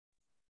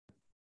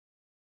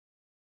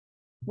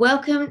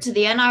Welcome to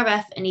the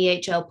NRF and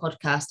EHL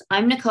podcast.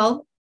 I'm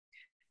Nicole.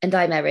 And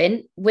I'm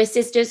Erin. We're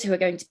sisters who are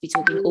going to be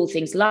talking all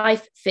things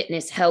life,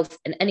 fitness, health,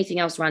 and anything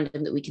else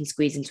random that we can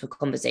squeeze into a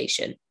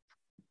conversation.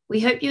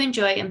 We hope you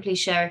enjoy and please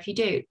share if you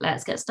do.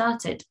 Let's get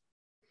started.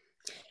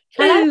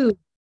 Hello.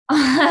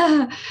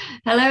 Hello,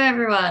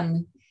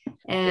 everyone.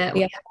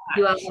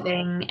 You are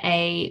having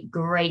a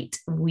great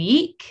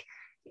week.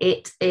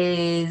 It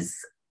is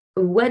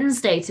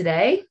Wednesday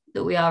today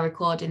that we are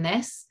recording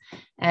this.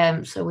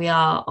 So we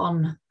are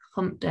on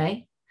hump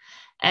day.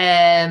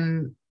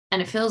 And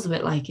it feels a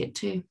bit like it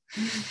too.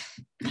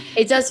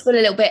 It does feel a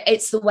little bit.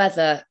 It's the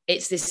weather.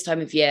 It's this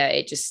time of year.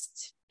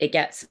 It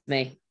gets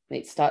me.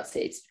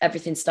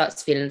 Everything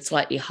starts feeling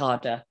slightly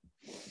harder.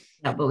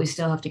 Yeah, but we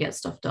still have to get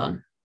stuff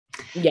done.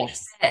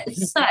 Yes.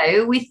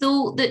 So we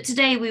thought that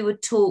today we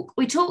would talk.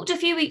 We talked a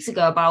few weeks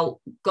ago about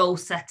goal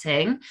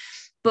setting,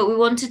 but we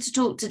wanted to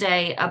talk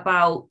today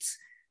about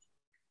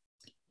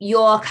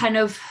your kind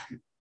of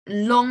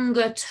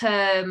longer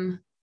term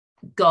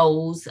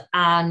goals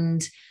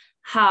and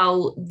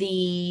how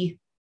the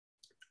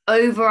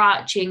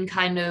overarching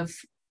kind of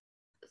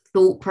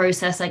thought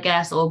process, I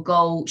guess, or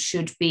goal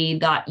should be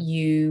that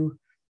you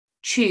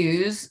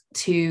choose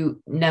to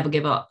never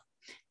give up,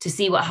 to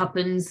see what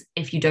happens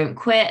if you don't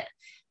quit,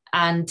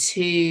 and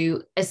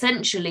to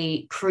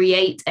essentially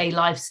create a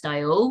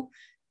lifestyle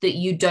that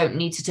you don't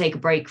need to take a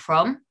break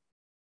from.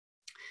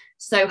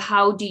 So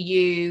how do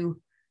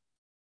you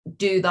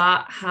do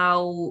that?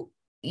 How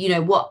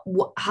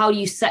do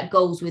you set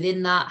goals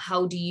within that?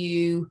 How do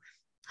you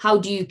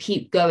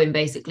keep going,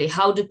 basically?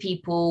 How do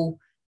people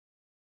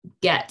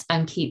get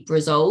and keep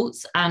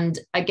results? And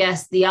I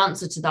guess the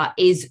answer to that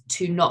is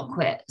to not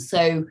quit.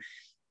 So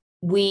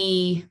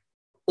we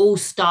all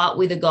start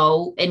with a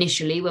goal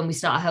initially when we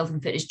start a health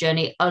and fitness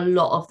journey. A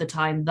lot of the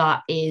time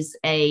that is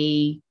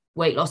a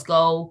weight loss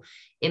goal.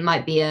 It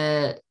might be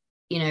a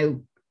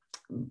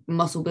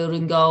muscle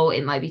building goal.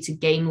 It might be to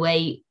gain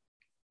weight.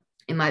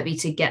 It might be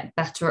to get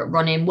better at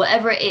running.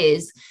 Whatever it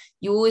is,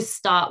 you always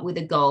start with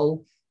a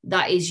goal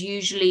that is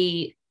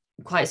usually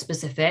quite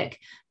specific.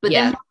 But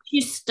then once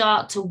you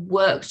start to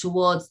work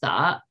towards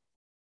that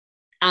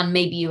and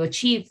maybe you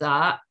achieve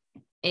that,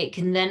 it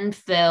can then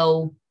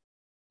feel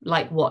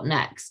like, what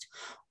next?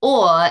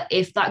 Or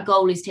if that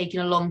goal is taking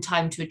a long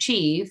time to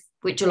achieve,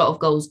 which a lot of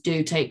goals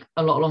do take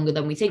a lot longer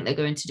than we think they're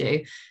going to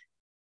do,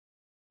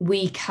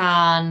 we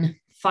can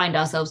find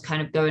ourselves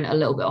kind of going a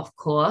little bit off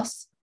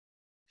course.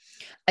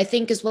 I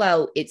think as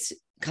well, it's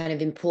kind of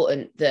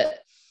important that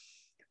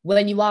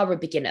when you are a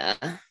beginner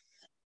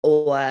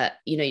or,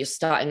 you're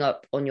starting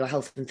up on your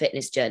health and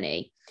fitness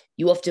journey,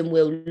 you often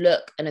will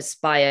look and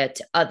aspire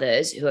to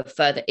others who are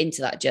further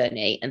into that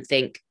journey and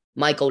think,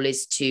 my goal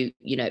is to,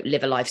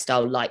 live a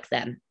lifestyle like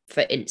them,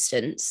 for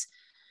instance.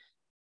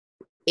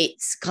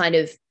 It's kind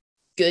of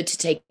good to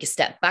take a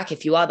step back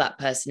if you are that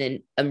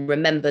person and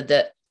remember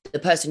that the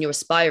person you're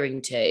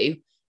aspiring to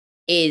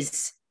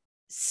is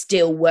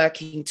still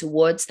working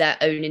towards their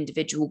own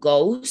individual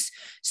goals.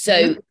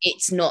 So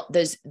it's not,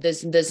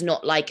 there's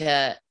not like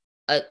a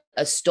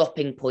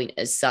stopping point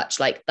as such.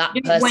 Like that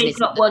you person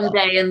wake up one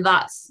day and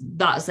that's it.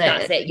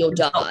 That's it. You're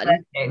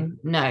done.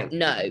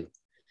 No.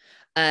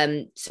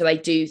 So I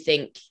do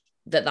think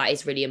that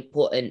is really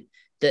important,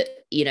 that,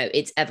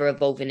 it's ever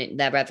evolving and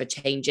they're ever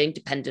changing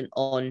dependent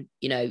on,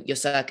 your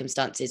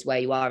circumstances, where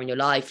you are in your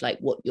life, like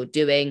what you're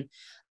doing.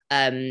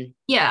 And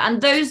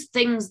those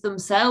things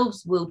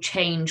themselves will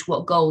change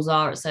what goals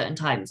are at certain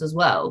times as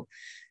well.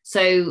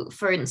 So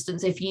for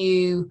instance, if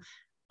you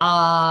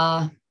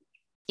are,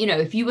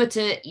 if you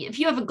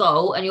have a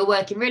goal and you're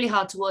working really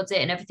hard towards it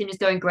and everything is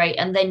going great,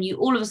 and then you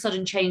all of a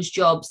sudden change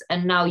jobs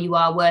and now you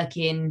are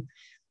working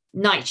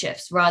night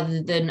shifts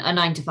rather than a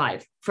 9 to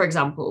 5, for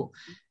example,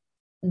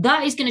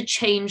 that is going to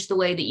change the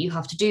way that you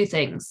have to do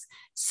things.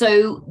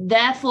 So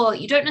therefore,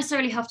 you don't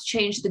necessarily have to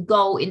change the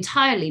goal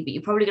entirely, but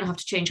you're probably going to have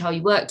to change how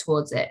you work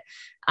towards it.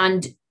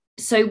 And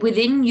so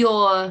within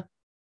your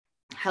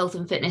health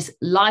and fitness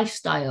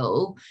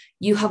lifestyle,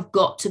 you have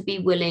got to be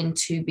willing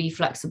to be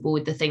flexible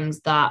with the things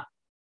that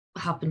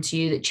happen to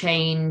you, that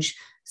change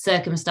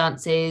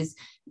circumstances.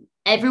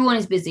 Everyone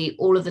is busy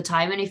all of the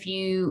time. And if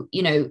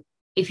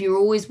you're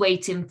always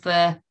waiting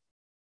for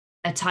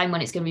a time when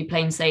it's going to be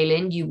plain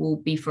sailing, you will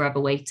be forever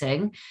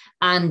waiting.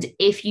 And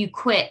if you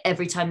quit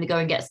every time the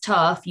going gets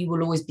tough, you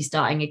will always be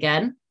starting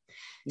again.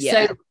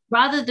 So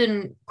rather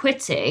than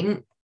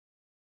quitting,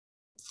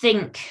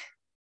 think,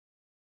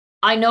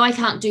 I know I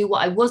can't do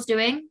what I was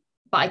doing,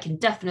 but I can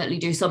definitely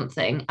do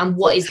something. And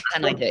what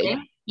can I do?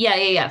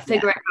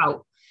 Figure it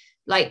out.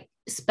 Like,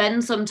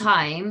 spend some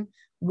time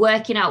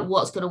working out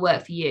what's going to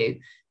work for you.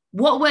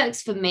 What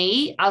works for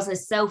me as a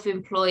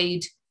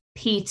self-employed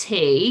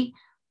PT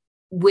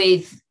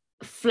with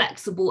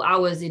flexible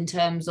hours, in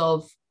terms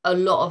of a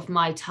lot of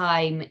my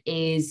time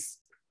is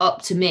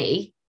up to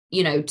me,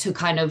 to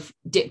kind of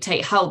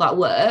dictate how that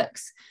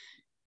works,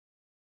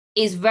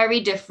 is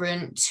very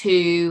different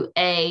to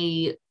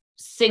a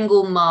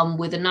single mum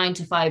with a 9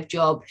 to 5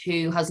 job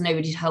who has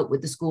nobody to help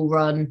with the school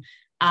run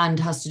and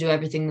has to do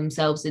everything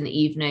themselves in the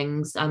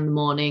evenings and the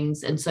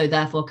mornings, and so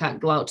therefore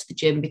can't go out to the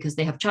gym because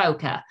they have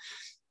childcare.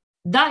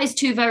 That is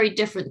two very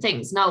different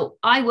things. Now,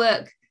 I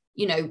work,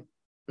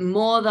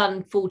 more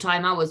than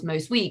full-time hours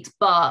most weeks,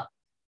 but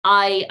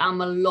I am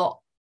a lot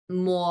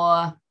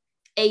more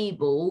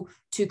able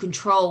to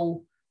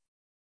control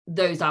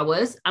those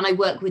hours, and I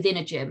work within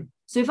a gym.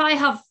 So if I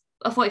have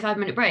a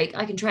 45-minute break,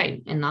 I can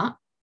train in that.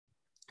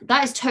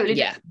 That is totally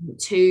different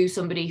to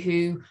somebody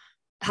who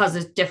has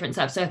a different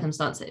set of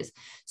circumstances.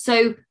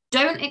 So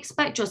don't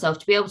expect yourself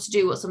to be able to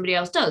do what somebody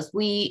else does.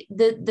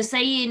 The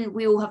saying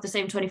we all have the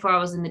same 24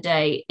 hours in the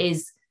day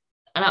is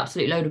an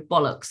absolute load of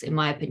bollocks, in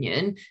my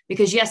opinion,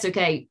 because yes,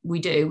 okay,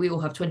 we all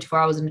have 24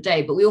 hours in a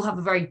day, but we all have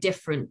a very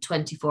different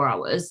 24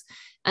 hours.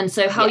 And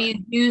so how you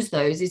use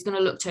those is going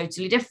to look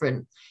totally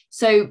different.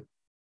 So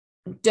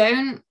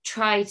don't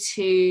try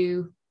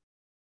to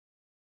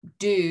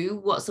do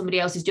what somebody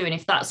else is doing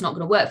if that's not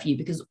going to work for you,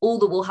 because all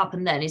that will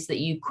happen then is that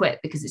you quit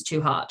because it's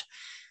too hard,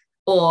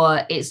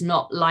 or it's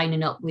not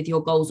lining up with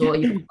your goals or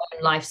your own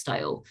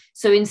lifestyle.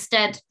 So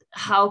instead,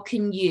 how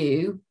can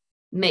you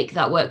make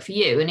that work for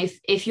you? And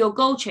if your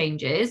goal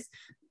changes,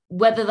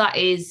 whether that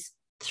is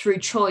through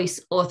choice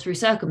or through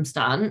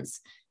circumstance,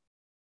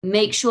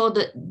 make sure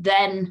that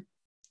then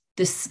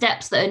the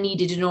steps that are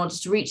needed in order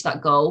to reach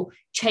that goal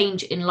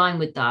change in line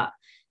with that.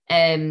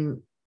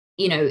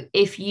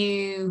 If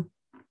you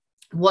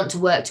want to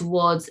work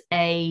towards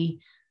a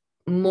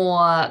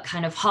more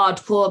kind of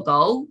hardcore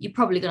goal, you're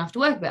probably going to have to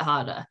work a bit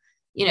harder.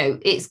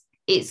 It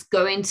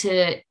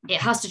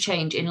has to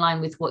change in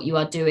line with what you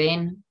are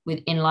doing,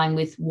 in line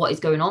with what is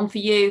going on for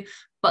you.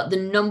 But the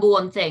number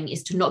one thing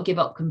is to not give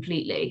up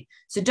completely.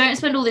 So don't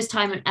spend all this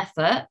time and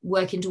effort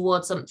working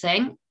towards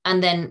something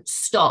and then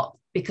stop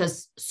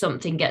because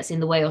something gets in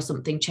the way or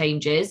something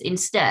changes.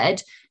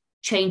 Instead,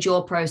 change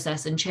your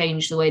process and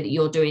change the way that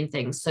you're doing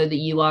things so that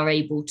you are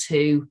able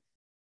to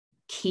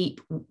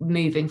keep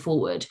moving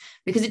forward,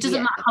 because it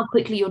doesn't matter how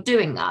quickly you're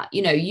doing that.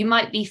 You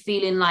might be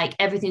feeling like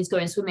everything's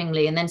going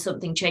swimmingly and then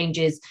something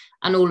changes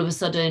and all of a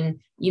sudden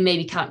you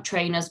maybe can't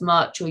train as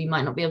much, or you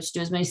might not be able to do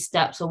as many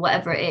steps or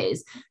whatever it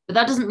is. But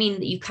that doesn't mean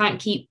that you can't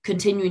keep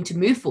continuing to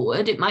move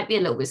forward. It might be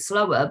a little bit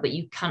slower, but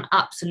you can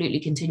absolutely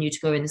continue to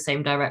go in the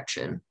same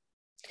direction.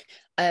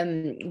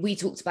 We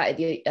talked about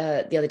it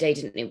the other day,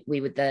 didn't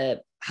we, with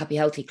the Happy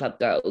Healthy Club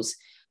girls,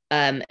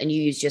 and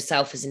you used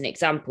yourself as an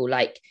example,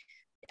 like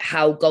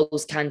how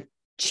goals can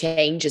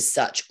change as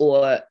such,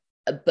 but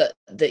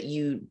that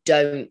you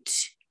don't,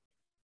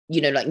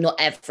 like not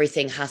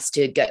everything has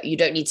to go. You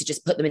don't need to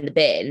just put them in the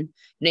bin.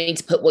 You don't need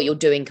to put what you're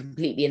doing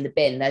completely in the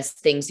bin. There's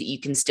things that you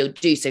can still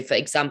do. So for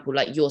example,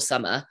 like your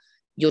summer,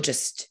 you're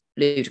just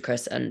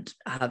ludicrous and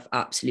have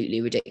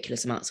absolutely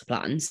ridiculous amounts of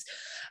plans,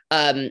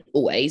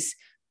 always.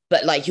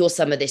 But like your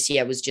summer this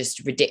year was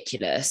just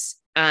ridiculous.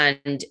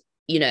 And,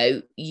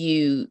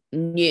 you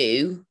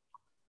knew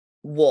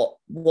what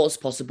was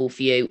possible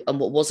for you and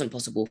what wasn't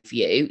possible for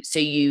you. So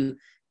you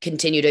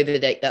continued over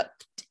that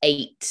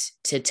 8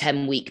 to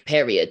 10 week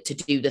period to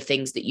do the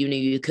things that you knew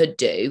you could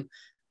do,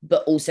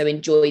 but also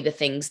enjoy the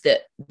things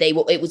that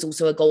it was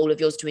also a goal of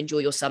yours to enjoy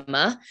your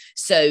summer.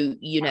 So,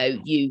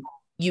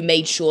 you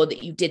made sure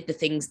that you did the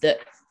things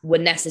that were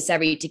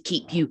necessary to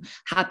keep you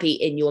happy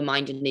in your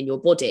mind and in your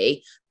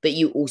body, but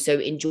you also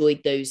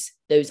enjoyed those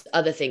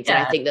other things. And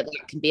I think that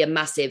can be a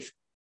massive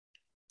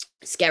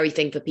scary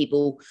thing for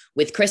people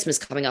with Christmas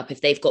coming up. If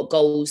they've got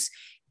goals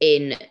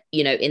in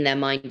their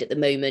mind at the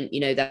moment,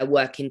 they're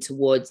working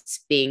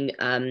towards being,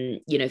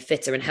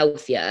 fitter and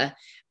healthier.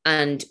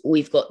 And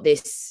we've got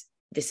this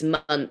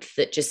month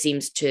that just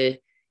seems to,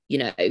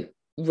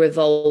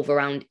 revolve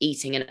around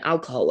eating and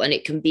alcohol. And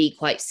it can be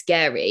quite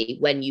scary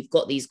when you've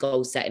got these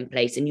goals set in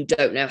place and you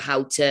don't know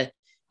how to,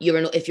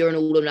 if you're an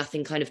all or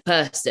nothing kind of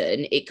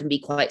person, it can be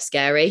quite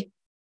scary.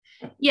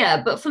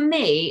 Yeah, but for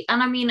me,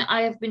 and I mean,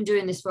 I have been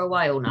doing this for a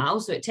while now,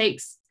 so it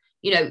takes,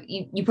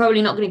 you're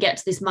probably not going to get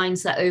to this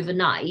mindset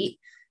overnight.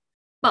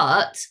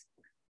 But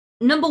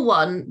number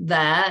one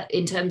there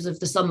in terms of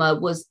the summer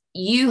was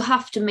you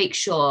have to make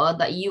sure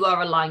that you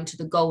are aligned to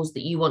the goals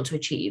that you want to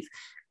achieve.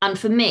 And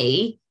for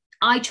me,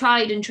 I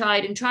tried and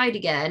tried and tried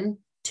again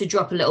to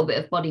drop a little bit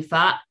of body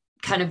fat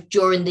kind of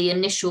during the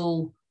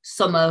initial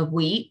summer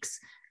weeks,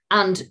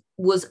 and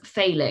was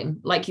failing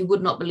like you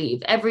would not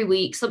believe. Every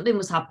week something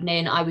was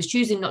happening. I was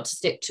choosing not to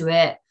stick to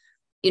it.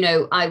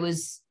 I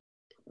was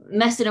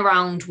messing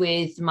around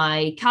with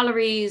my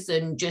calories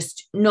and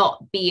just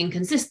not being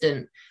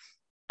consistent.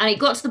 And it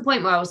got to the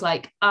point where I was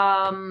like,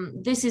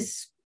 this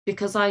is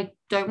because I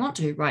don't want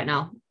to right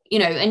now,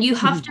 and you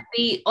have to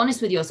be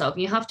honest with yourself.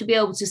 You have to be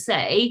able to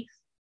say,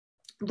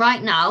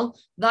 right now,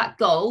 that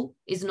goal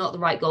is not the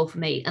right goal for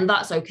me. And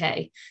that's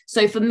okay.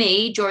 So for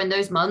me, during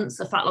those months,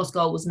 a fat loss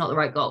goal was not the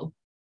right goal.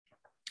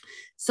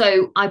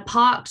 So I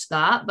parked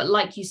that. But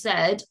like you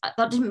said,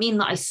 that didn't mean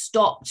that I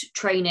stopped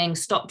training,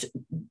 stopped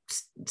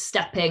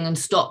stepping, and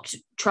stopped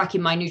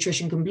tracking my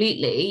nutrition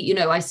completely.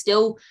 I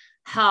still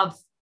have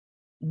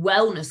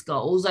wellness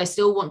goals. I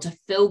still want to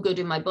feel good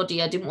in my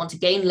body. I didn't want to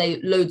gain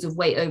loads of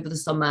weight over the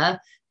summer.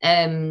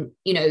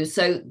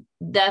 So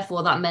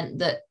therefore that meant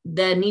that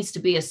there needs to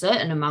be a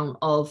certain amount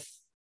of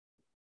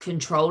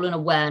control and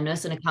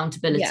awareness and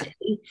accountability.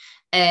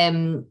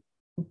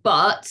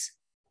 But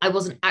I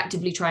wasn't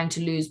actively trying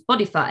to lose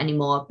body fat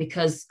anymore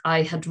because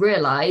I had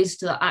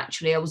realized that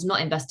actually I was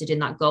not invested in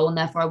that goal, and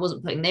therefore I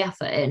wasn't putting the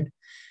effort in.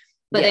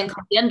 But then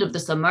come the end of the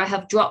summer, I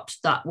have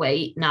dropped that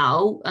weight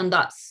now, and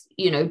that's,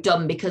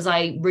 done because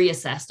I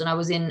reassessed and I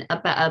was in a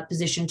better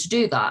position to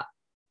do that.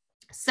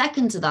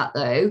 Second to that,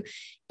 though,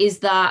 is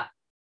that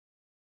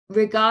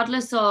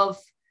regardless of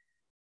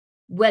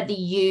whether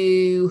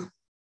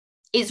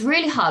it's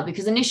really hard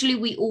because initially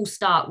we all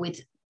start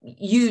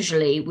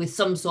usually with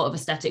some sort of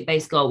aesthetic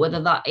based goal,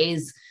 whether that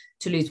is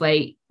to lose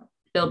weight,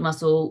 build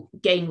muscle,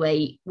 gain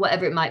weight,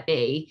 whatever it might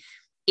be.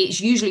 It's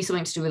usually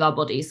something to do with our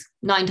bodies.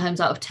 9 times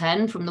out of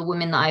 10 from the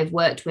women that I've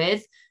worked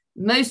with,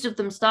 most of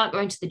them start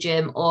going to the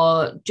gym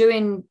or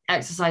doing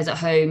exercise at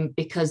home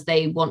because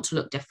they want to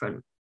look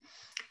different.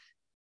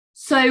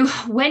 So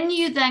when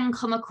you then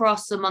come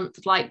across a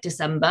month like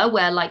December,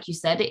 where, like you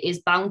said, it is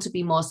bound to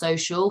be more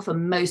social for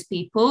most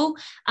people,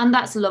 and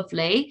that's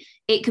lovely,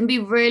 it can be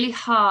really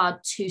hard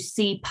to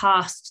see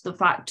past the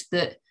fact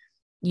that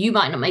you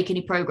might not make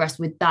any progress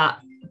with that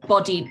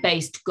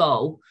body-based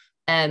goal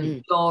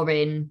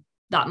during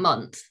that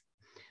month.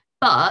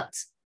 But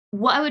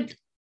what I would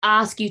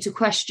ask you to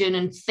question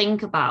and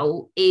think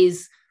about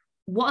is,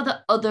 what are the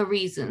other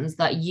reasons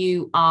that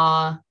you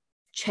are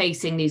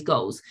chasing these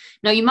goals?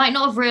 Now, you might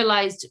not have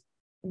realized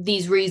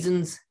these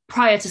reasons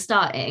prior to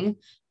starting,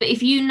 but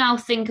if you now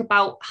think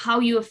about how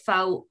you have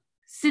felt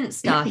since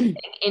starting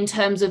in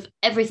terms of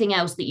everything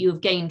else that you have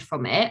gained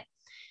from it,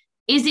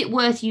 is it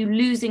worth you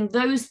losing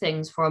those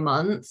things for a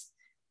month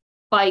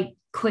by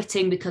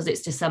quitting because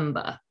it's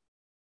December?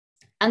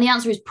 And the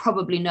answer is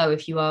probably no,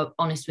 if you are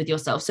honest with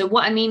yourself. So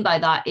what I mean by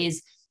that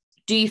is,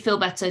 do you feel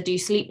better? Do you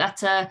sleep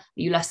better? Are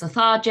you less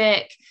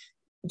lethargic?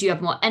 Do you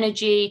have more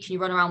energy? Can you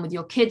run around with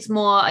your kids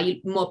more? Are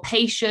you more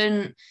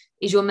patient?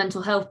 Is your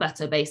mental health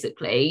better,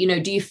 basically?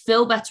 Do you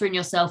feel better in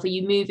yourself? Are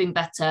you moving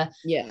better?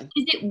 Yeah.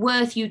 Is it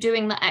worth you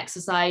doing that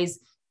exercise,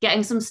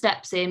 getting some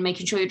steps in,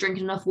 making sure you're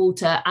drinking enough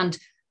water, and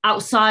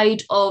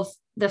outside of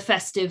the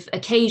festive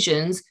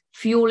occasions,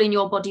 fueling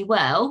your body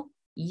well?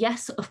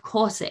 Yes, of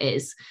course it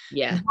is.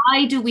 Yeah.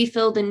 Why do we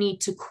feel the need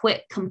to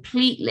quit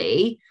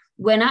completely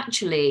when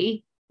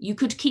actually you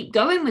could keep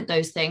going with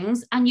those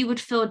things and you would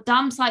feel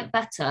damn sight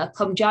better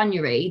come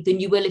January than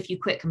you will if you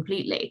quit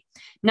completely?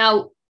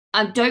 Now,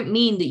 I don't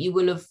mean that you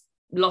will have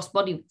lost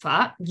body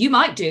fat. You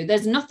might do.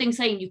 There's nothing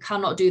saying you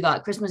cannot do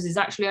that. Christmas is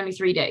actually only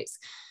 3 days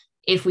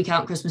if we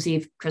count Christmas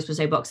Eve, Christmas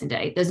Day, Boxing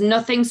Day. There's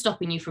nothing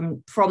stopping you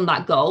from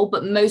that goal,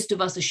 but most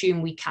of us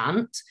assume we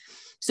can't.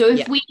 So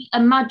if we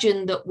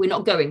imagine that we're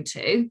not going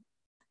to,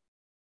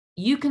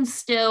 you can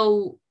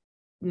still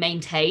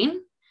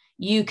maintain,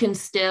 you can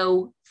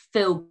still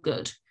feel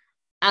good.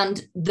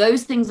 And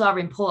those things are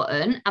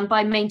important. And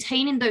by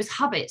maintaining those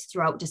habits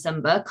throughout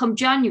December, come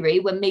January,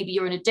 when maybe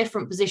you're in a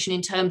different position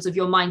in terms of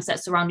your mindset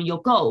surrounding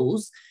your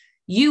goals,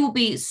 you will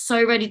be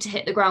so ready to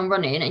hit the ground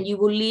running, and you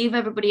will leave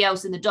everybody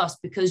else in the dust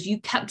because you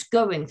kept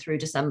going through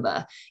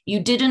December. You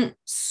didn't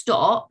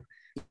stop.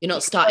 You're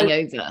not starting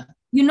over.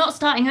 You're not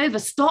starting over.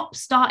 Stop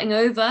starting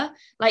over.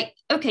 Like,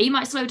 okay, you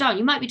might slow down.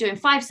 You might be doing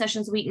 5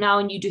 sessions a week now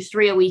and you do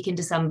 3 a week in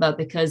December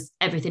because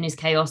everything is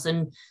chaos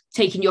and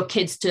taking your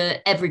kids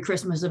to every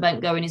Christmas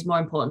event going is more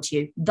important to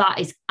you. That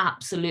is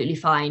absolutely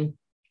fine.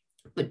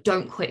 But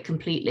don't quit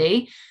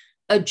completely.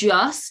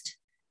 Adjust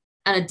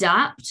and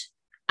adapt,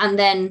 and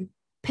then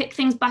pick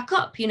things back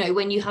up,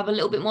 when you have a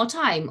little bit more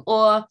time,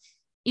 or,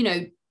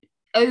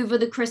 over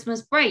the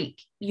Christmas break,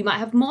 you might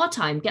have more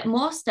time, get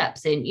more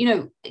steps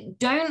in.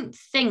 Don't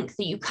think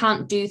that you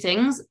can't do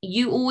things.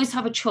 You always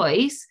have a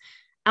choice,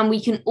 and we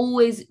can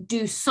always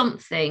do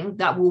something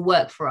that will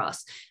work for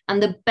us.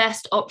 And the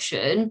best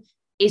option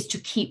is to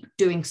keep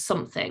doing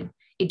something.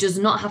 It does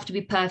not have to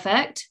be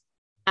perfect.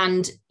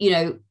 And,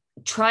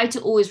 try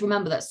to always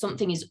remember that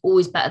something is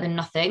always better than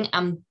nothing.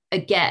 And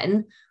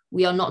again,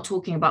 we are not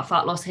talking about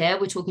fat loss here.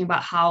 We're talking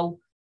about how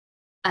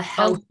a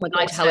healthy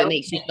how it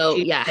makes you feel.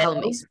 Yeah, how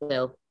it makes you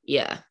feel.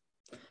 Yeah,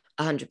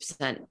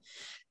 100%.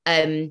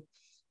 I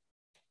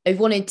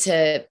wanted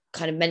to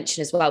kind of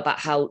mention as well about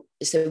how,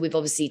 so we've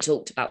obviously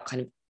talked about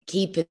kind of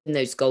keeping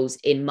those goals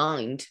in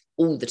mind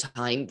all the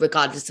time,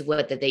 regardless of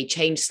whether they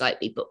change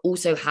slightly, but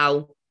also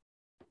how,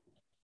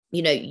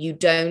 you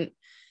don't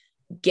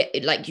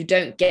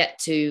get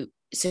to,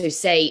 so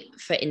say,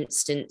 for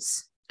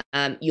instance,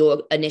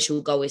 your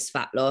initial goal is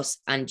fat loss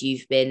and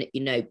you've been,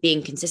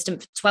 being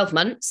consistent for 12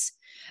 months.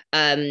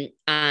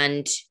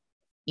 And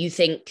you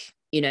think,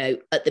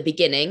 at the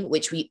beginning,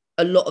 which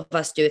a lot of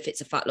us do, if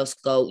it's a fat loss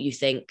goal, you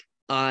think,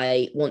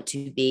 I want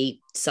to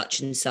be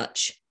such and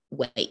such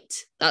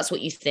weight. That's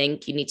what you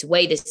think. You need to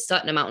weigh this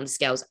certain amount on the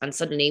scales. And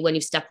suddenly when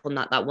you step on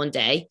that one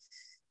day,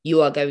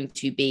 you are going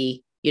to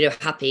be,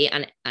 happy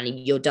and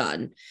you're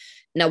done.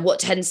 Now, what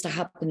tends to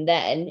happen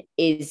then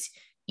is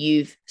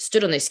you've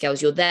stood on those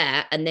scales, you're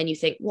there, and then you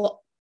think, what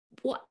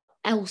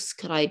else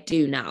could I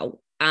do now?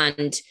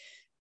 And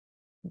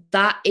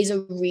that is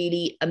a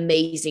really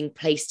amazing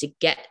place to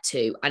get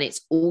to. And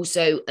it's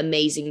also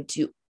amazing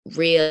to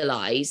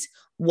realize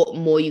what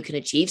more you can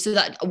achieve. So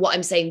that what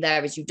I'm saying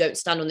there is you don't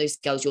stand on those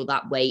scales, you're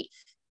that weight,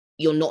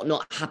 you're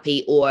not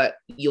happy, or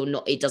you're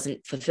not, it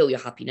doesn't fulfill your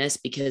happiness,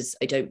 because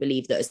I don't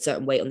believe that a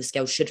certain weight on the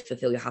scale should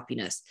fulfill your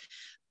happiness.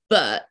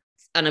 But,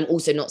 and I'm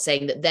also not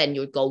saying that then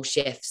your goal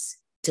shifts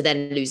to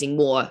then losing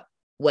more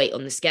weight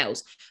on the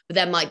scales, but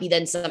there might be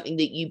then something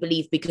that you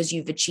believe, because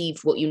you've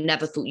achieved what you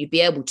never thought you'd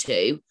be able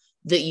to,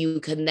 that you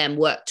can then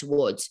work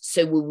towards.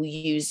 So we will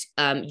use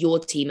your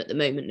team at the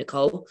moment,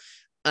 Nicole.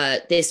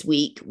 This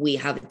week we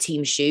have a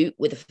team shoot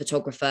with a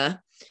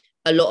photographer.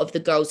 A lot of the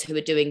girls who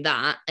are doing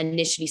that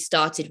initially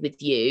started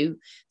with you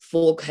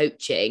for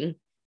coaching,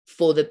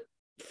 for the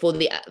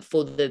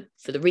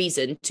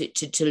reason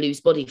to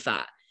lose body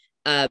fat,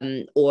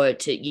 or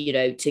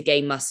to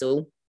gain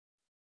muscle,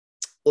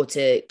 or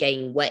to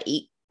gain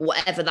weight,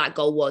 whatever that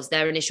goal was.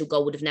 Their initial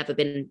goal would have never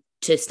been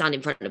to stand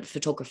in front of a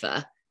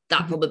photographer.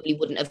 That probably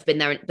wouldn't have been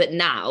there. But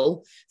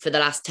now, for the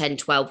last 10,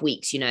 12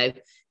 weeks,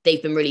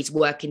 they've been really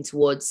working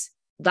towards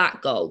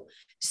that goal.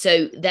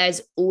 So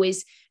there's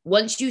always,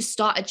 once you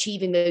start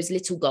achieving those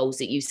little goals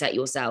that you set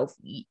yourself,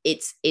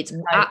 it's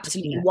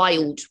absolutely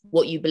wild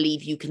what you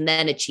believe you can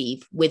then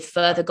achieve with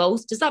further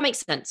goals. Does that make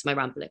sense? Am I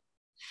rambling?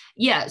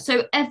 Yeah.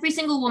 So every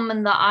single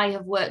woman that I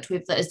have worked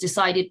with that has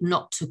decided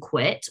not to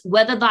quit,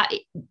 whether that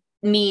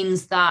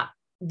means that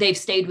they've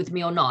stayed with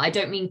me or not, I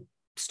don't mean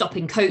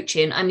stopping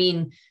coaching. I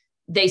mean,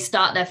 they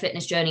start their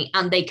fitness journey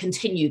and they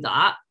continue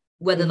that,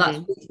 whether that's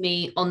with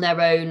me on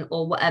their own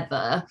or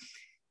whatever.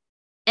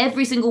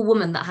 Every single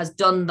woman that has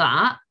done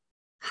that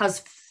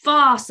has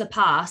far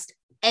surpassed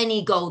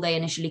any goal they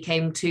initially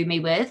came to me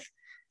with.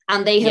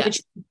 And they have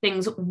achieved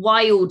things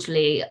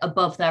wildly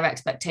above their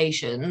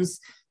expectations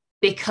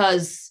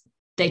because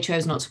they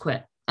chose not to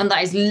quit. And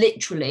that is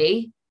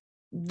literally,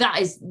 that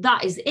is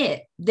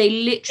it. They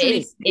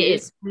literally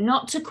choose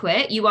not to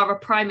quit. You are a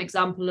prime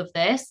example of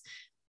this.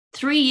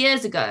 3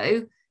 years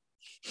ago,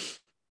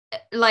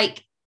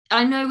 like,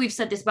 I know we've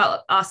said this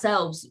about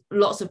ourselves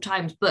lots of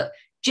times, but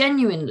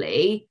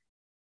genuinely,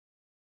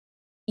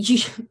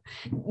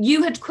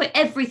 you had quit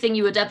everything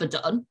you had ever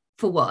done,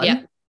 for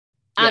one.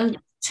 And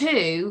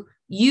two,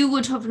 you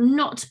would have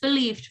not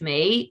believed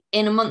me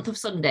in a month of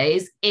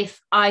Sundays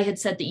if I had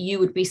said that you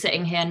would be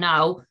sitting here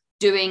now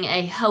doing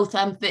a health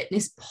and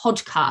fitness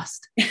podcast.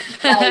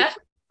 Like,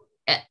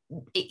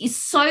 it is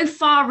so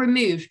far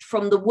removed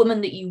from the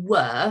woman that you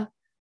were.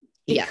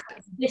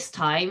 This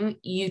time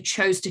you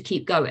chose to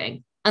keep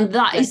going, and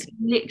that is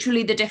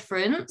literally the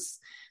difference.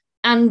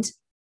 And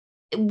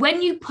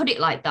when you put it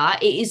like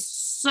that, it is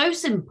so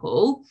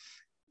simple.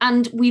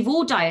 And we've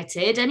all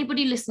dieted.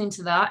 Anybody listening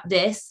to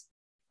this,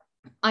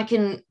 I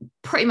can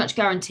pretty much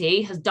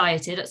guarantee has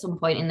dieted at some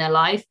point in their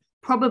life,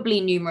 probably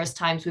numerous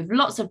times, with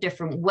lots of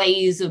different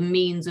ways and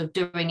means of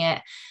doing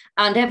it.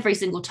 And every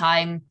single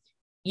time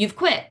you've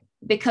quit,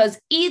 because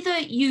either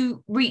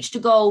you reached a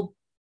goal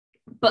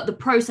but the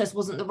process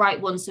wasn't the right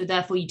one, so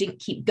therefore you didn't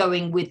keep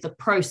going with the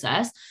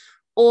process,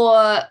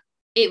 or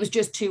it was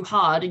just too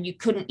hard and you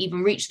couldn't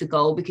even reach the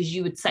goal because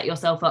you would set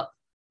yourself up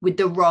with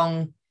the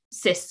wrong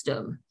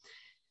system.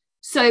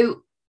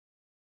 So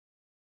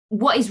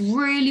what is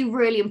really,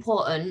 really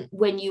important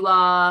when you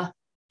are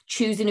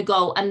choosing a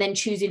goal and then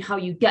choosing how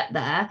you get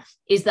there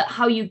is that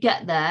how you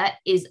get there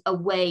is a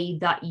way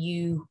that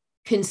you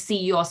can see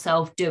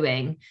yourself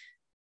doing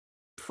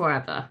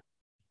forever.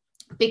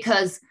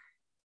 Because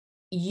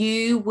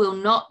you will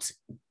not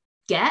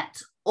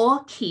get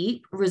or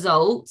keep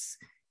results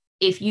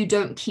if you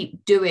don't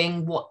keep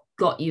doing what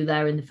got you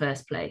there in the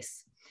first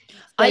place. So,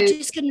 I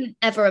just couldn't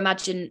ever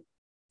imagine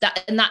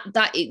that. And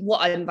that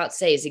what I'm about to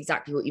say is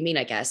exactly what you mean,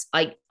 I guess.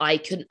 I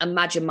couldn't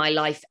imagine my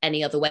life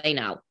any other way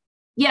now.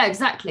 Yeah,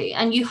 exactly.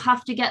 And you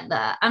have to get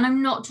there. And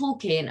I'm not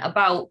talking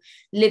about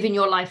living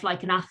your life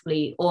like an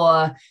athlete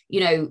or,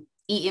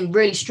 eating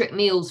really strict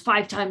meals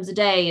 5 times a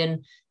day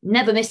and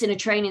never missing a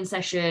training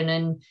session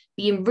and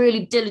being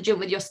really diligent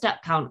with your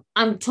step count.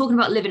 I'm talking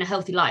about living a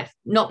healthy life,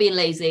 not being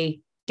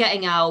lazy,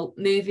 getting out,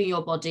 moving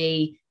your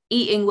body,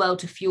 eating well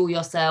to fuel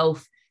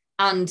yourself,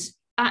 and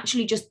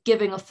actually just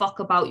giving a fuck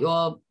about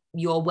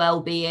your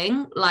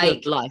well-being.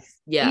 Like, life.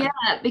 Yeah,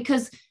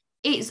 because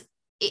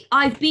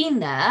I've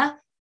been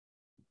there,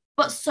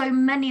 but so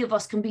many of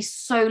us can be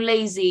so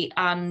lazy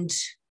and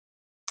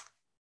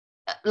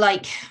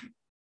like,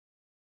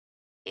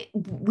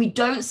 we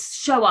don't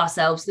show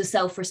ourselves the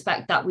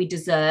self-respect that we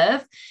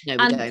deserve. No,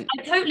 we don't.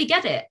 I totally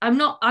get it. I'm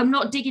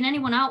not digging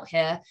anyone out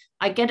here.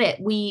 I get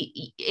it.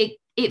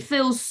 It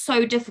feels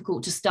so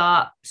difficult to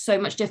start so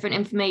much different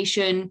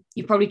information.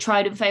 You've probably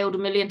tried and failed a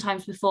million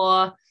times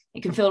before.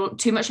 It can feel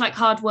too much like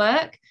hard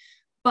work.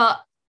 But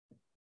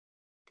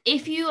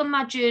if you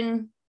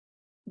imagine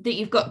that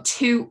you've got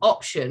 2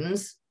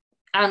 options,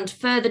 and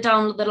further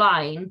down the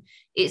line,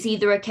 it's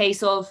either a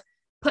case of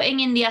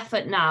putting in the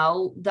effort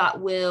now that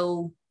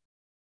will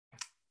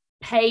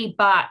pay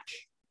back.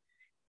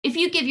 If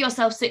you give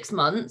yourself 6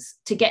 months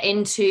to get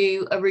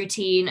into a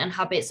routine and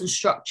habits and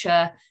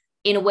structure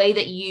in a way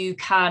that you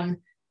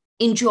can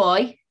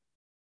enjoy,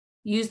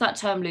 use that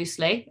term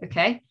loosely,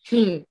 okay?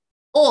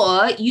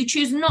 Or you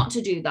choose not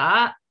to do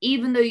that,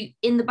 even though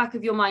in the back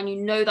of your mind, you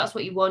know that's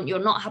what you want. You're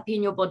not happy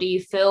in your body.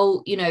 You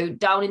feel,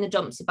 down in the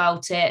dumps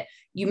about it.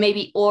 You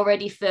maybe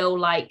already feel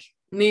like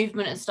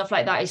movement and stuff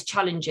like that is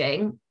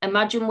challenging.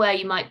 Imagine where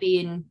you might be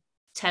in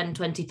 10,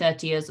 20,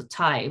 30 years of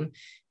time,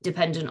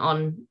 dependent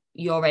on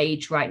your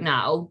age right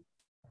now.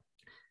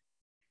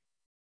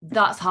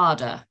 That's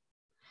harder.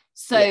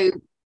 So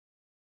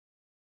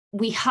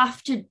we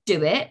have to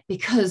do it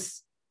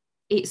because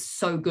it's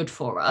so good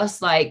for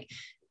us. Like,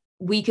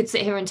 we could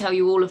sit here and tell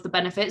you all of the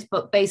benefits,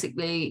 but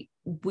basically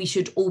we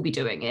should all be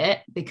doing it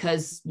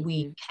because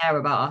we care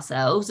about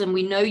ourselves, and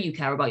we know you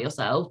care about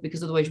yourself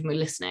because otherwise we're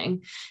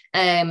listening.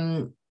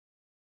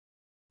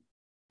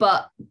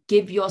 But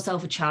give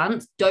yourself a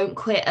chance. Don't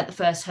quit at the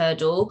first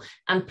hurdle,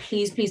 and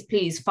please, please,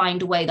 please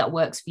find a way that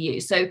works for you.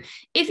 So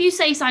if you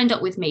say signed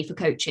up with me for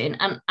coaching,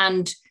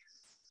 and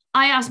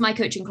I ask my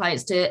coaching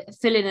clients to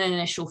fill in an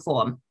initial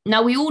form.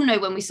 Now, we all know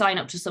when we sign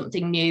up to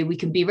something new, we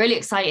can be really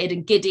excited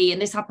and giddy. And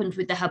this happened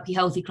with the Happy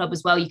Healthy Club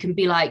as well. You can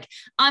be like,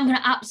 I'm going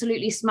to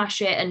absolutely smash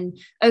it. And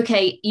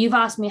okay, you've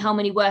asked me how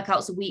many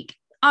workouts a week.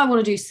 I want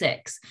to do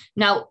 6.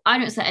 Now, I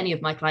don't set any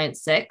of my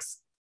clients 6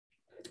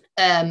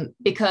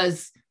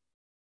 because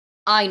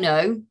I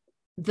know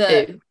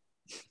that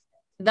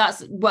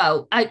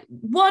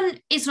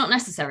it's not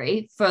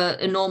necessary for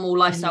a normal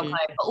lifestyle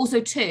client, but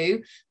also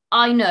 2,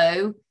 I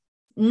know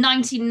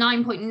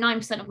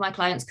 99.9% of my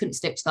clients couldn't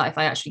stick to that if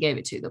I actually gave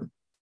it to them.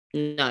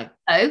 No.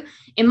 So,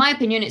 in my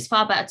opinion, it's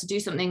far better to do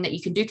something that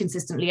you can do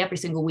consistently every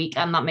single week,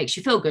 and that makes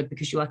you feel good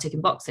because you are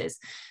ticking boxes.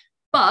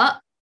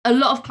 But a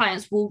lot of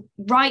clients will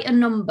write a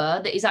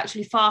number that is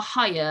actually far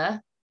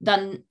higher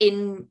than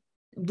in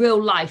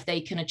real life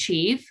they can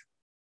achieve.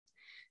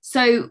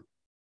 So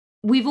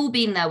we've all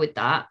been there with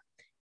that.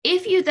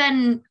 If you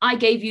then, I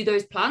gave you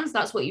those plans,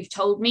 that's what you've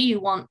told me, you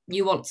want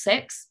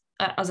 6.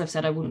 As I've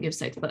said, I wouldn't give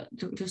 6, but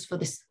just for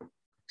this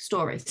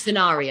story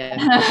scenario.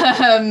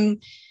 I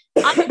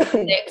did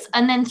 6,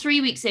 and then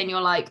 3 weeks in,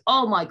 you're like,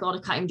 oh my God, I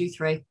can't even do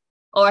 3.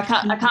 Or I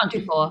can't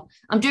do 4.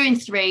 I'm doing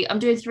 3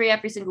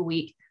 every single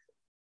week.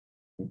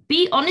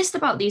 Be honest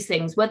about these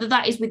things, whether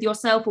that is with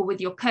yourself or with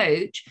your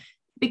coach,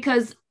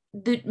 because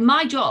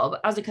my job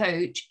as a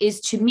coach is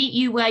to meet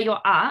you where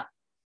you're at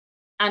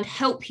and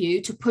help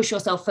you to push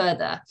yourself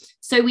further.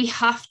 So we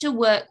have to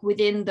work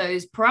within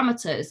those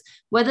parameters,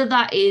 whether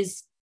that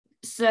is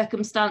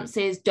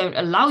circumstances don't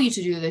allow you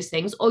to do those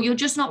things, or you're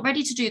just not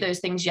ready to do those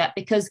things yet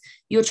because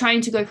you're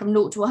trying to go from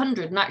 0 to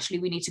 100, and actually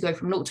we need to go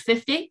from 0 to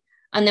 50,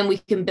 and then we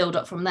can build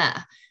up from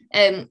there.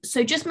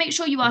 So just make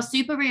sure you are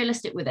super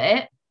realistic with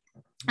it,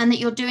 and that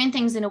you're doing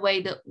things in a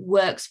way that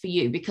works for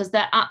you, because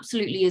there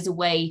absolutely is a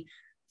way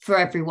for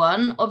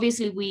everyone.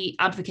 Obviously, we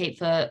advocate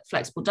for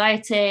flexible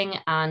dieting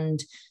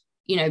and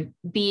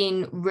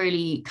being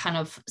really kind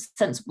of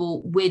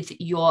sensible with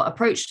your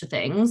approach to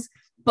things,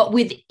 but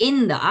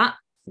within that,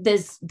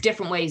 there's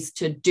different ways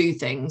to do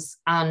things,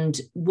 and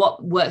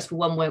what works for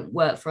one won't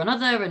work for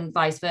another, and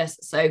vice versa.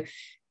 So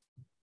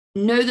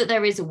know that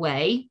there is a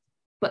way,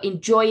 but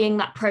enjoying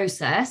that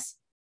process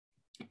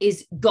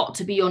is got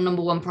to be your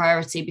number one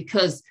priority,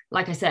 because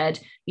like I said,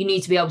 you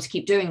need to be able to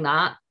keep doing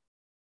that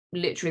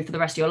literally for the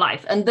rest of your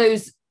life. And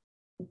those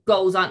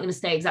goals aren't going to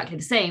stay exactly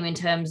the same in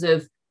terms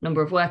of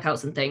number of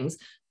workouts and things,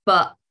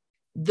 but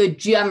the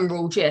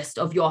general gist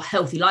of your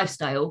healthy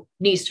lifestyle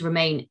needs to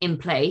remain in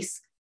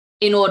place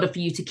in order for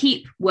you to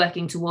keep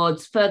working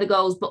towards further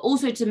goals, but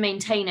also to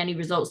maintain any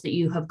results that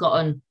you have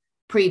gotten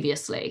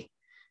previously.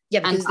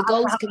 Yeah, because the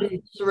goals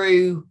can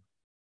through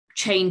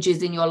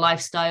changes in your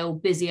lifestyle,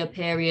 busier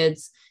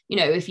periods.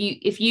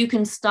 If you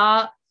can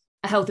start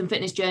a health and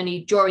fitness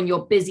journey during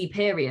your busy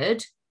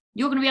period,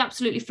 you're going to be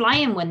absolutely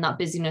flying when that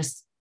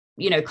busyness,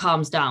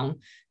 calms down.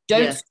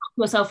 Don't stop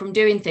yourself from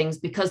doing things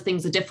because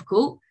things are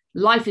difficult.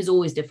 Life is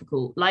always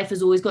difficult. Life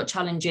has always got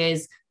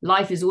challenges.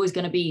 Life is always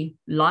going to be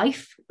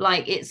life.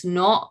 Like, it's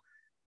not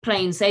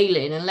plain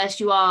sailing unless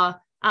you are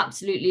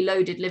absolutely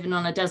loaded living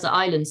on a desert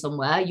island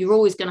somewhere. You're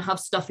always going to have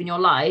stuff in your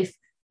life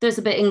that's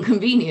a bit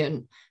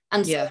inconvenient.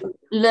 And so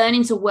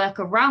learning to work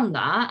around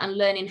that and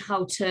learning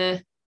how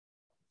to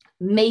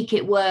make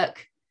it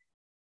work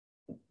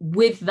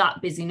with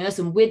that busyness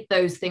and with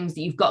those things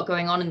that you've got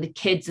going on, and the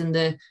kids and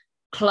the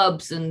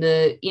clubs and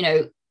the,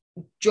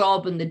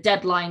 job and the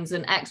deadlines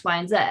and X, Y,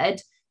 and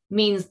Z,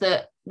 means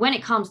that when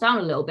it calms down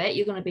a little bit,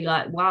 you're going to be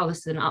like, wow, this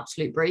is an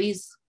absolute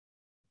breeze.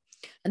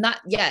 And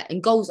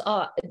and goals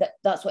are,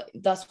 that's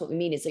what we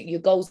mean, is that your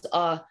goals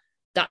are,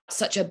 that's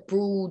such a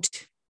broad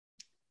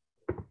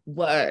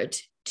word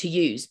to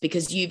use,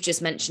 because you've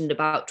just mentioned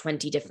about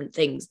 20 different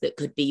things that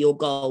could be your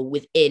goal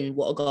within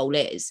what a goal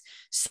is.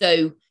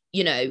 So,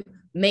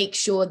 make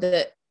sure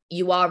that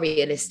you are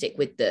realistic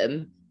with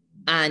them.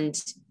 And,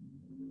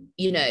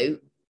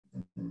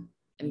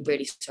 I'm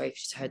really sorry if you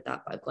just heard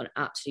that, but I've got an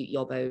absolute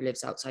yobbo who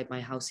lives outside my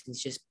house, and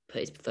he's just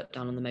put his foot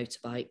down on the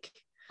motorbike.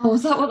 Oh,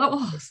 was that what that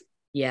was?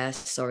 Yeah,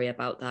 sorry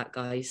about that,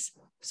 guys.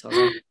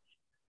 Sorry.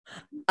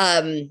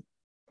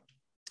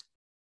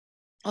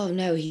 Oh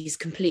no, he's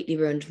completely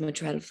ruined my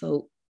trail of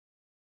thought.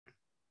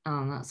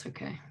 Oh, that's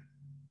okay.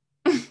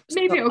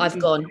 Maybe I've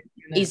gone.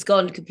 He's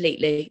gone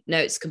completely. No,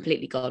 it's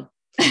completely gone.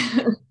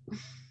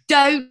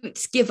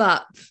 Don't give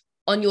up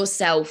on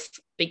yourself,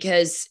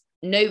 because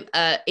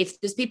if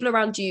there's people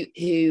around you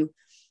who,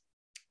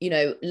 you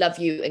know, love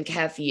you and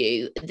care for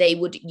you,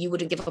 you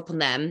wouldn't give up on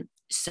them.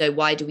 So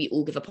why do we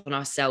all give up on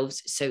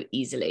ourselves so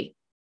easily?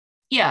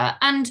 Yeah.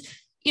 And,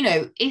 you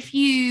know, if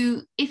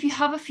you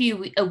have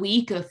a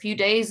week, a few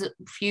days, a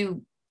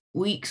few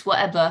weeks,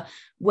 whatever,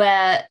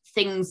 where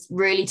things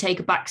really take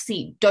a back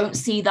seat, don't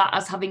see that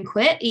as having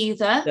quit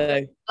either.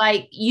 No.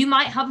 Like, you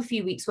might have a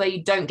few weeks where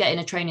you don't get in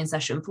a training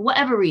session for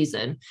whatever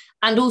reason.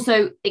 And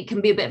also it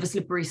can be a bit of a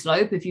slippery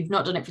slope. If you've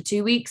not done it for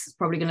 2 weeks, it's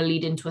probably going to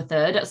lead into a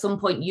third. At some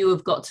point, you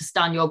have got to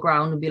stand your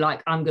ground and be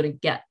like, I'm going to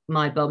get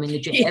my bum in the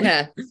gym.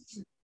 Yeah.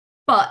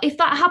 But if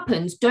that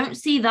happens, don't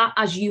see that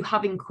as you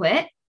having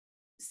quit.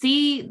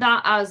 See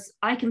that as,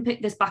 I can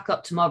pick this back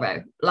up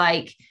tomorrow.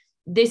 Like,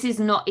 it's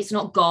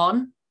not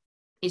gone.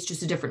 It's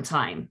just a different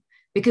time.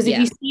 Because if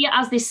you see it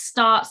as this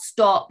start,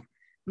 stop,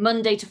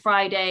 Monday to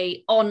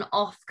Friday, on,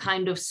 off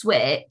kind of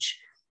switch,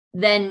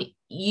 then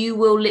you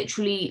will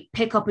literally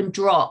pick up and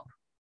drop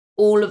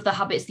all of the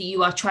habits that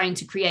you are trying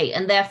to create.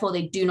 And therefore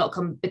they do not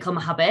become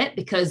a habit,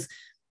 because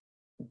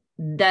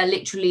they're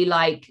literally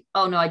like,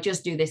 oh no, I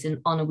just do this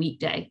on a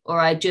weekday, or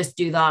I just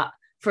do that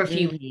for a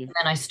few weeks and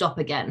then I stop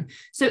again.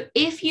 So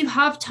if you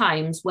have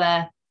times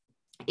where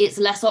it's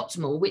less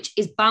optimal, which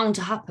is bound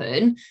to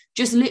happen,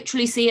 just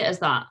literally see it as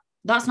that.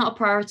 That's not a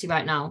priority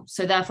right now.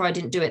 So therefore I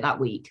didn't do it that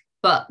week.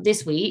 But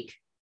this week,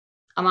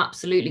 I'm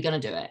absolutely going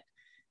to do it.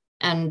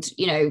 And,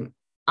 you know,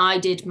 I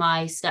did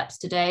my steps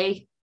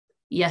today.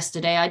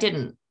 Yesterday, I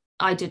didn't.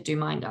 I did do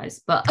mine,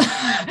 guys, but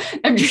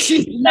I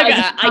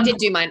did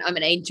do mine. I'm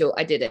an angel.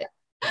 I did it.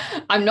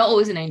 I'm not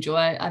always an angel,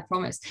 I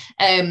promise.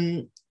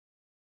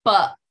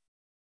 But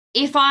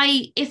if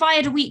I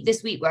had a week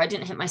this week where I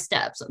didn't hit my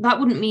steps, that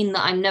wouldn't mean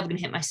that I'm never going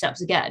to hit my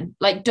steps again.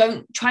 Like,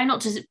 try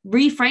not to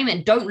reframe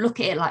it. Don't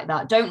look at it like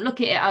that. Don't look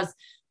at it as,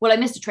 well, I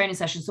missed a training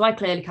session, so I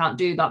clearly can't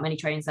do that many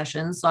training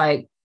sessions.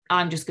 Like,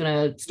 I'm just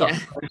going to stop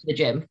going to the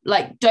gym.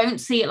 Like, don't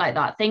see it like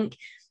that.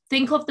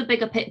 Think of the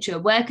bigger picture.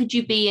 Where could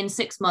you be in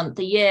 6 months,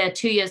 a year,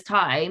 2 years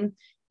time,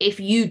 if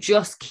you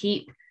just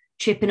keep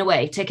chipping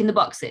away, ticking the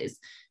boxes,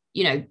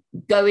 you know,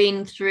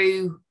 going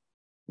through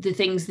the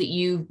things that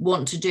you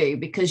want to do,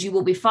 because you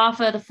will be far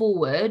further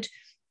forward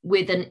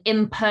with an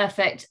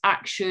imperfect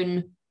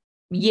action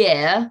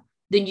year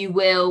than you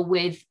will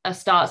with a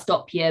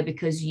start-stop year,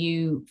 because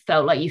you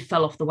felt like you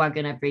fell off the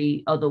wagon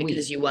every other week.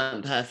 Because you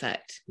weren't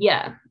perfect.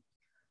 Yeah.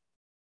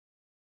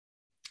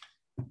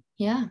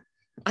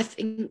 I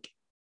think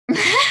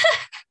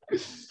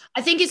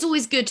it's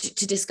always good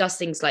to discuss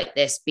things like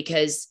this,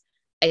 because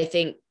I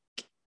think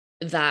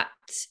that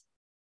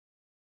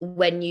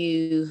when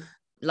you,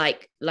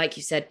 like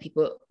you said,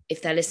 people,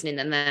 if they're listening,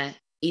 then they're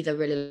either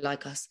really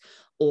like us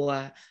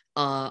or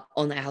are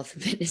on their health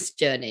and fitness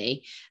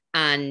journey,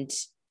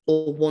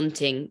 or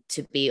wanting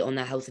to be on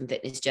their health and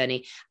fitness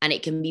journey. And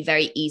it can be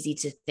very easy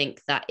to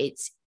think that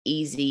it's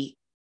easy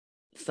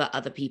for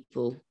other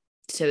people.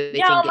 So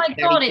oh my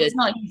God, it's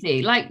not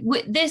easy. Like,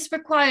 this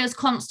requires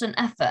constant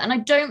effort. And I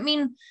don't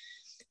mean,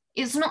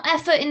 it's not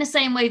effort in the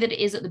same way that it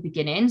is at the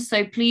beginning.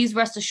 So please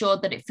rest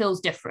assured that it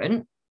feels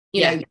different.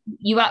 You know,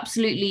 you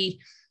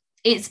absolutely,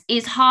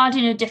 it's hard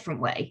in a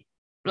different way.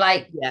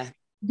 Like,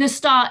 the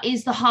start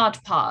is the hard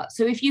part.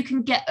 So if you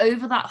can get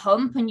over that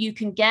hump, and you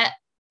can get,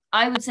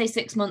 I would say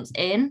 6 months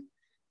in,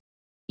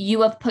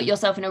 you have put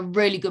yourself in a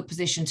really good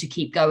position to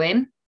keep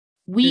going.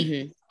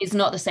 Week is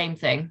not the same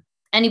thing.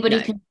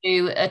 Anybody can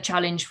do a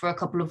challenge for a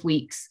couple of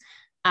weeks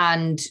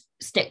and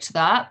stick to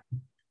that.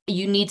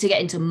 You need to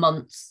get into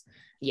months.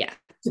 Yeah.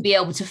 To be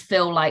able to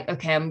feel like,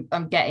 okay,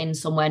 I'm getting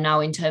somewhere now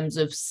in terms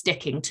of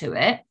sticking to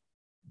it.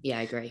 Yeah,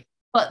 I agree.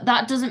 But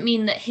that doesn't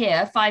mean that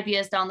here, 5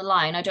 years down the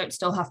line, I don't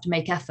still have to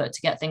make effort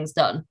to get things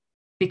done.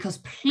 Because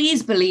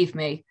please believe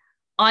me,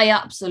 I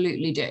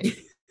absolutely do.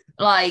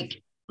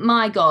 Like,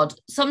 my God,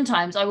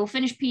 sometimes I will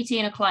finish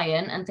PTing a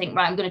client and think,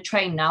 right, I'm going to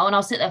train now. And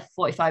I'll sit there for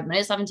 45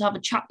 minutes having to have a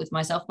chat with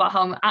myself about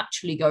how I'm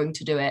actually going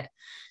to do it.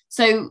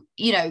 So,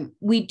 you know,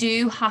 we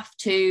do have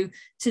to,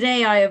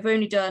 today I have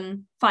only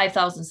done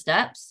 5,000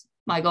 steps.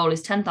 My goal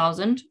is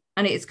 10,000,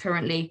 and it is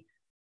currently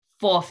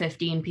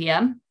 4:15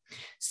 p.m.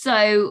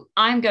 So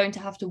I'm going to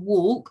have to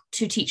walk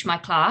to teach my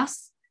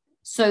class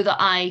so that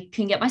I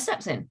can get my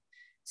steps in.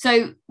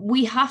 So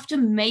we have to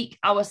make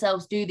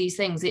ourselves do these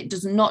things. It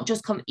does not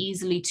just come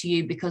easily to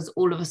you because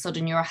all of a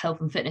sudden you're a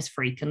health and fitness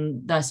freak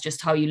and that's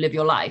just how you live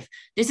your life.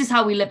 This is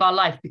how we live our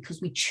life because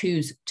we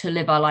choose to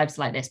live our lives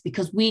like this,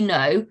 because we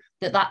know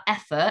that that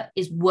effort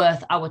is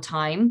worth our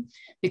time,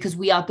 because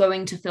we are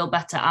going to feel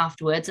better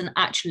afterwards. And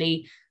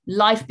actually,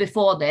 life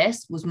before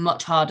this was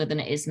much harder than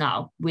it is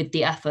now with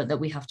the effort that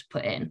we have to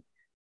put in,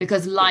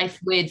 because life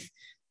with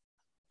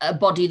a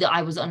body that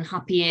I was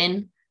unhappy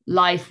in,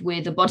 life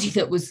with a body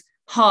that was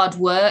hard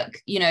work,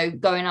 you know,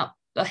 going up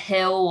a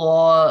hill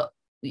or,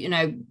 you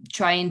know,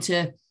 trying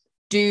to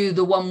do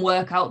the one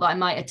workout that I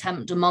might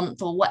attempt a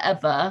month or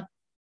whatever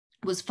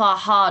was far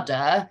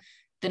harder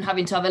than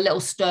having to have a little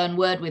stern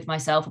word with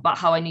myself about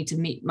how I need to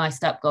meet my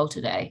step goal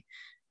today.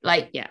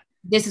 Like, yeah,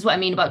 this is what I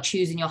mean about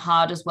choosing your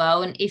hard as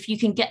well. And if you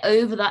can get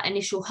over that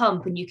initial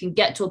hump and you can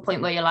get to a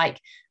point where you're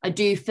like, I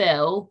do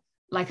feel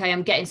like I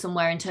am getting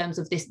somewhere in terms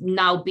of this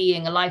now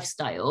being a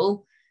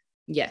lifestyle.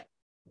 Yeah.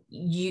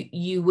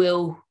 You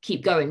will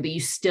keep going, but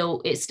it's still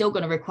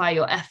going to require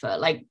your effort.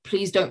 Like,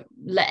 please don't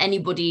let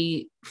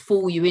anybody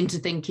fool you into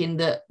thinking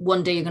that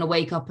one day you're going to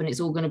wake up and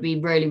it's all going to be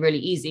really, really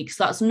easy, because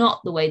that's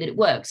not the way that it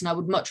works. And I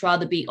would much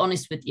rather be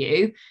honest with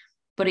you,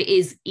 but it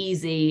is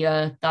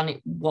easier than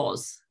it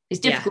was.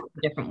 It's difficult in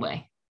a different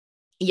way.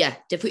 Yeah,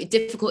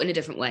 difficult in a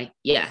different way.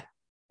 Yeah.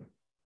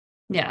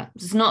 Yeah,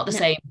 it's not the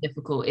same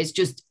difficult. It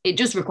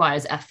just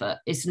requires effort.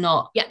 It's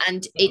not. Yeah,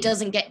 and it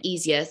doesn't get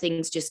easier.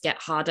 Things just get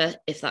harder,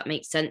 if that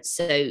makes sense.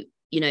 So,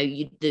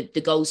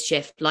 the goals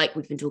shift, like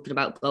we've been talking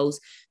about goals,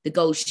 the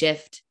goals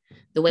shift,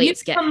 the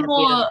weights get heavier.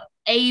 More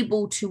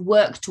able to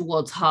work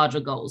towards harder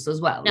goals as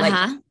well.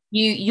 Like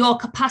your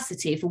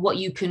capacity for what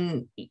you're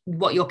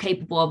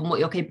capable of and what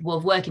you're capable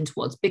of working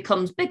towards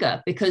becomes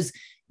bigger, because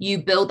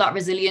you build that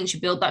resilience,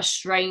 you build that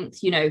strength,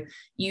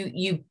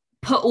 you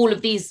put all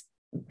of these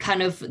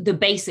kind of the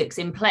basics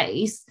in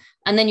place,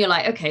 and then you're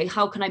like, okay,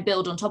 how can I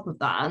build on top of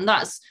that? And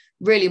that's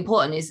really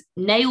important, is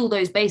nail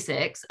those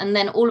basics, and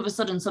then all of a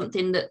sudden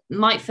something that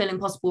might feel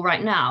impossible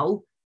right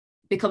now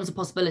becomes a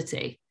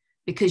possibility,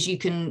 because you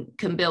can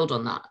build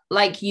on that.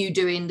 Like you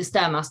doing the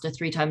Stairmaster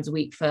 3 times a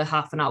week for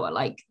half an hour,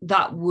 like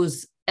that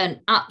was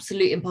an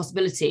absolute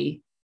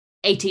impossibility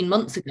 18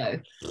 months ago.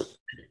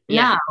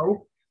 Now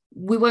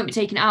we won't be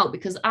taking it out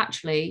because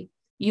actually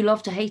you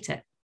love to hate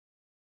it.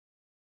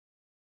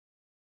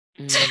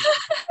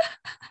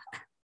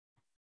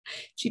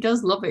 She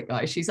does love it,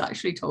 guys. She's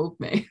actually told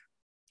me.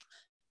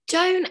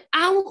 Don't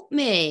out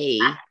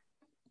me.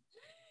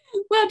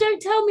 Well,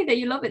 don't tell me that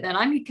you love it then.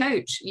 I'm your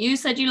coach. You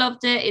said you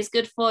loved it. It's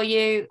good for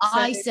you. So.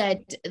 I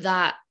said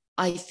that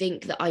I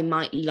think that I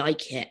might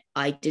like it.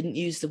 I didn't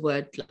use the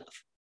word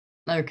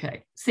love.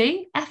 Okay.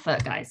 See?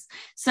 Effort, guys.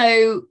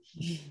 So,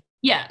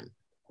 yeah.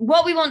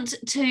 What we want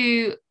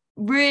to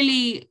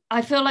really,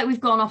 I feel like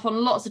we've gone off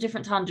on lots of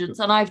different tangents,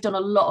 and I've done a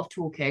lot of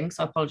talking,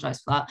 so I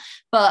apologize for that.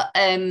 But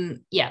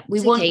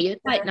we want. You're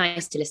quite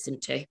nice to listen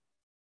to.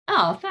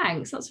 Oh,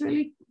 thanks. That's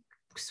really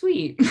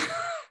sweet.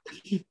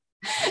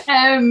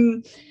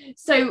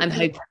 So I'm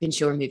hoping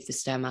she'll remove the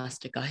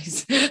Stairmaster,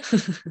 guys.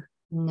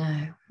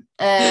 No.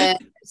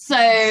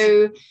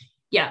 So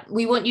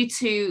we want you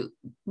to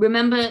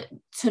remember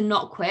to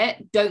not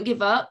quit. Don't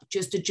give up.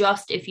 Just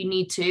adjust if you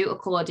need to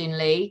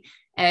accordingly.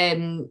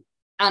 And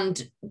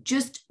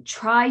just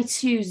try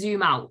to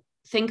zoom out.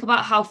 Think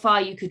about how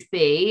far you could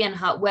be and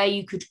where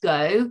you could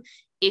go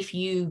if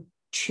you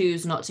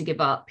choose not to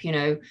give up.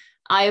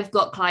 I have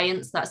got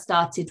clients that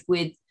started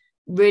with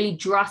really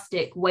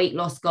drastic weight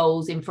loss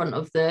goals in front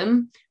of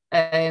them,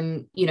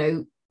 that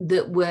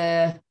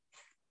were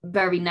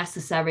very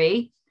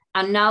necessary.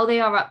 And now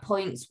they are at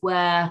points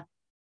where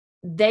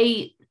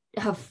they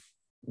have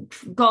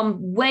gone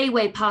way,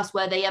 way past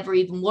where they ever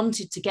even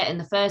wanted to get in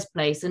the first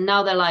place. And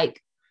now they're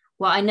like,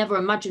 well, I never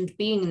imagined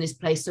being in this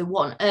place. So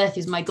what on earth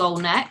is my goal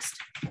next?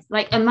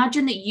 Like,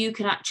 imagine that you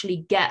can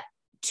actually get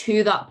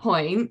to that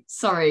point.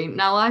 Sorry,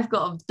 now I've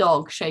got a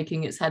dog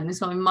shaking its head, and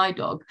it's not even my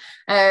dog.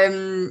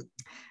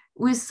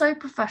 We're so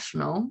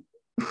professional.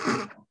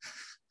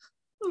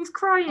 He's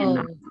crying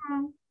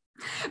now.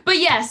 But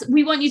yes,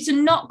 we want you to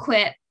not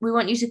quit. We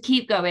want you to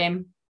keep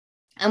going.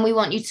 And we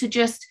want you to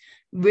just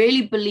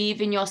really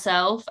believe in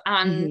yourself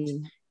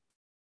and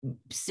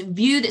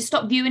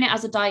stop viewing it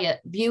as a diet.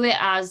 View it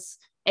as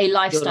a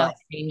lifestyle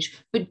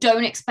change, but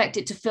don't expect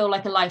it to feel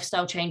like a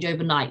lifestyle change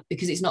overnight,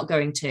 because it's not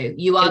going to.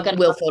 It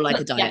will feel like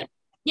a diet.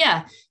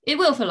 Yeah, it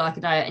will feel like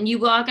a diet, and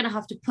you are going to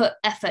have to put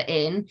effort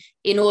in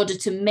order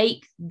to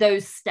make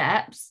those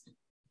steps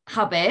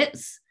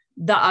habits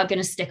that are going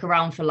to stick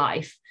around for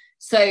life.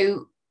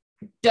 So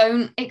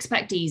don't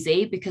expect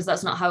easy, because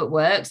that's not how it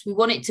works. We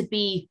want it to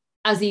be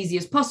as easy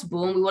as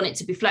possible, and we want it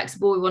to be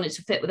flexible. We want it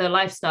to fit with our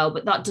lifestyle,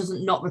 but that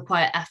doesn't not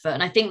require effort.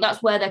 And I think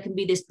that's where there can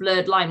be this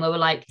blurred line where we're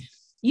like,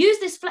 use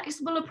this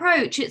flexible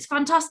approach, it's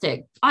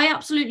fantastic. I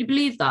absolutely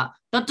believe that.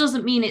 That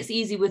doesn't mean it's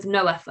easy with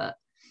no effort.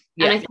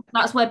 Yeah. And I think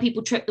that's where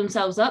people trip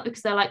themselves up,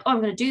 because they're like, oh,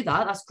 I'm going to do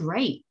that. That's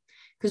great.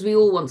 Because we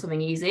all want something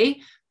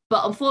easy.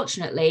 But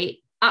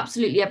unfortunately,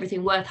 absolutely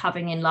everything worth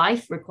having in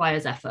life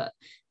requires effort.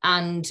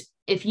 And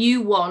if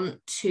you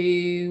want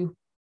to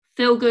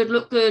feel good,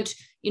 look good,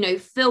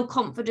 feel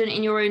confident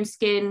in your own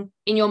skin,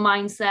 in your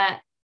mindset,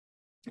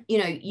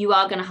 you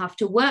are going to have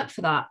to work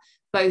for that,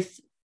 both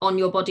on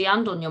your body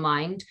and on your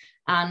mind,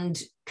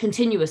 and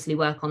continuously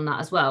work on that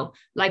as well.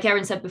 Like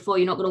Erin said before,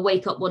 you're not going to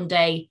wake up one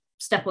day,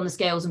 step on the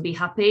scales and be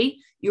happy.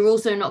 You're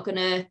also not going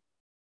to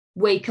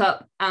wake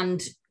up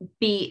and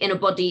be in a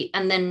body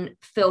and then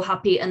feel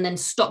happy and then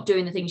stop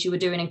doing the things you were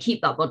doing and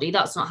keep that body.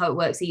 That's not how it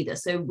works either.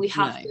 So we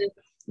have to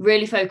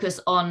really focus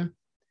on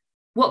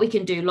what we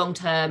can do long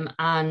term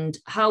and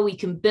how we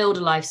can build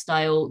a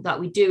lifestyle that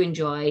we do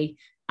enjoy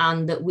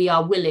and that we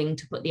are willing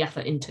to put the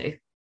effort into.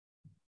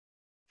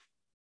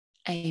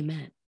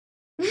 Amen.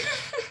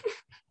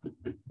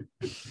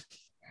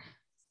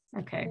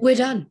 Okay. We're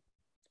done.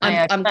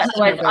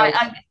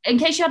 In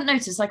case you hadn't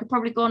noticed, I could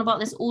probably go on about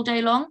this all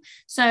day long.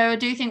 So I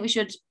do think we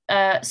should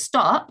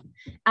stop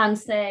and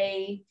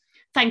say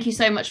thank you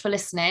so much for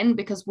listening,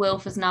 because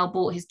Wilf has now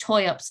brought his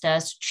toy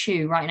upstairs to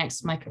chew right next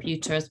to my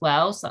computer as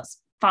well. So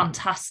that's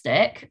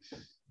fantastic.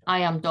 I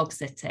am dog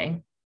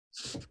sitting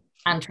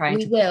and trying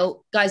we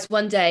will, guys,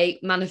 one day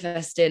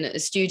manifest in a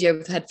studio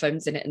with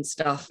headphones in it and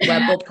stuff, where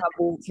Bob can't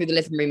walk through the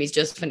living room, he's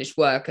just finished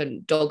work,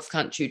 and dogs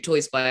can't chew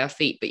toys by our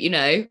feet. But you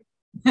know,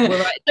 we're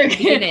right at the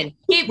beginning.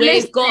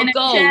 We've got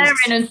goals. Sharing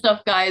and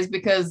stuff, guys,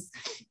 because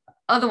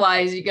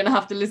otherwise you're going to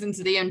have to listen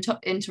to the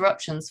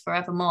interruptions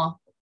forevermore.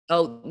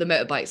 Oh, the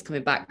motorbike's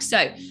coming back.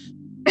 So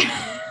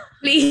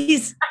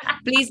please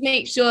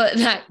make sure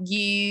that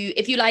you,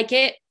 if you like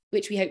it,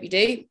 which we hope you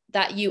do,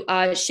 that you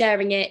are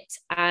sharing it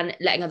and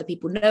letting other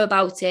people know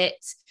about it.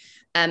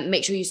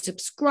 Make sure you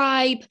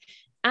subscribe.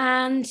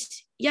 And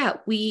yeah,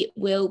 we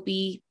will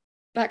be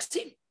back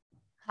soon.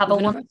 Have a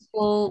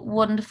wonderful,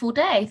 wonderful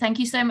day. Thank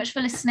you so much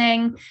for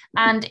listening.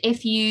 And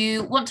if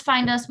you want to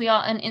find us, we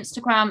are on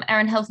Instagram,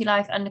 Erin Healthy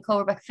Life and Nicole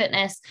Rebecca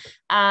Fitness.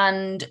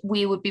 And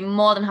we would be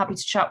more than happy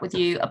to chat with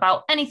you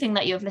about anything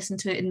that you have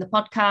listened to in the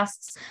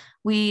podcasts.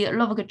 We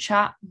love a good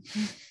chat.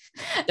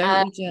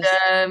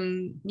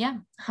 And, yeah,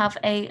 have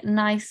a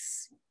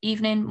nice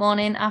evening,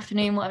 morning,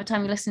 afternoon, whatever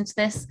time you listen to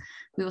this.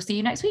 We will see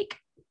you next week.